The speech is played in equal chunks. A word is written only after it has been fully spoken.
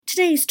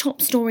Today's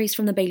top stories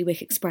from the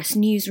Bailiwick Express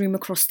newsroom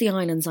across the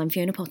islands. I'm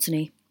Fiona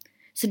Potney.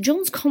 St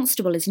John's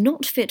Constable is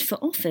not fit for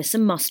office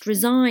and must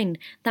resign.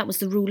 That was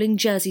the ruling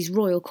Jersey's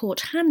Royal Court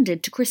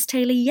handed to Chris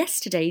Taylor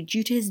yesterday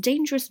due to his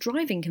dangerous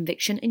driving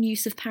conviction and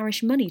use of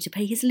parish money to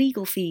pay his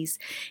legal fees.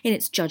 In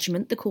its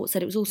judgment, the court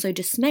said it was also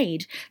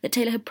dismayed that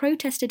Taylor had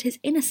protested his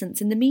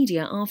innocence in the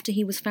media after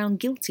he was found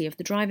guilty of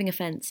the driving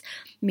offence.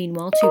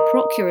 Meanwhile, two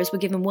procurors were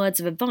given words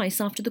of advice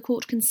after the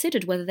court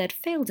considered whether they'd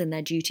failed in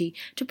their duty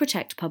to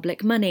protect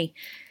public money.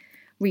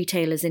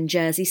 Retailers in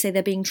Jersey say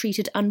they're being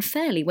treated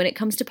unfairly when it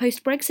comes to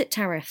post-Brexit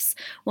tariffs.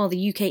 While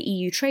the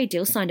UK-EU trade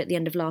deal signed at the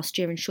end of last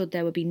year ensured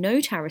there would be no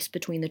tariffs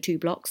between the two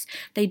blocs,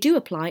 they do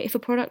apply if a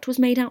product was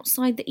made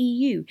outside the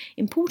EU,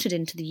 imported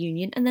into the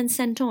Union and then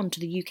sent on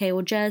to the UK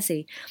or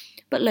Jersey.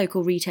 But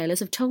local retailers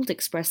have told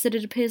Express that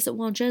it appears that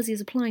while Jersey is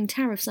applying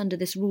tariffs under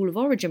this rule of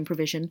origin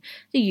provision,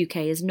 the UK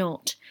is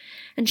not.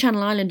 And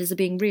Channel Islanders are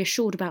being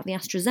reassured about the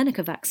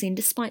AstraZeneca vaccine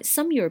despite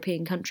some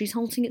European countries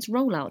halting its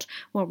rollout,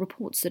 while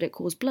reports that it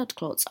caused blood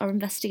clots are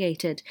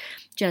investigated.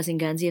 Jersey and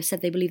Guernsey have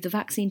said they believe the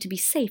vaccine to be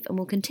safe and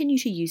will continue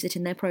to use it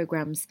in their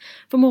programmes.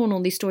 For more on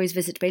all these stories,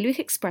 visit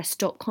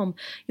bailiwickexpress.com.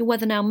 Your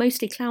weather now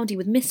mostly cloudy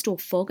with mist or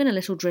fog and a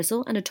little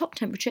drizzle, and a top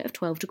temperature of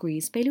 12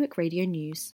 degrees. Bailiwick Radio News.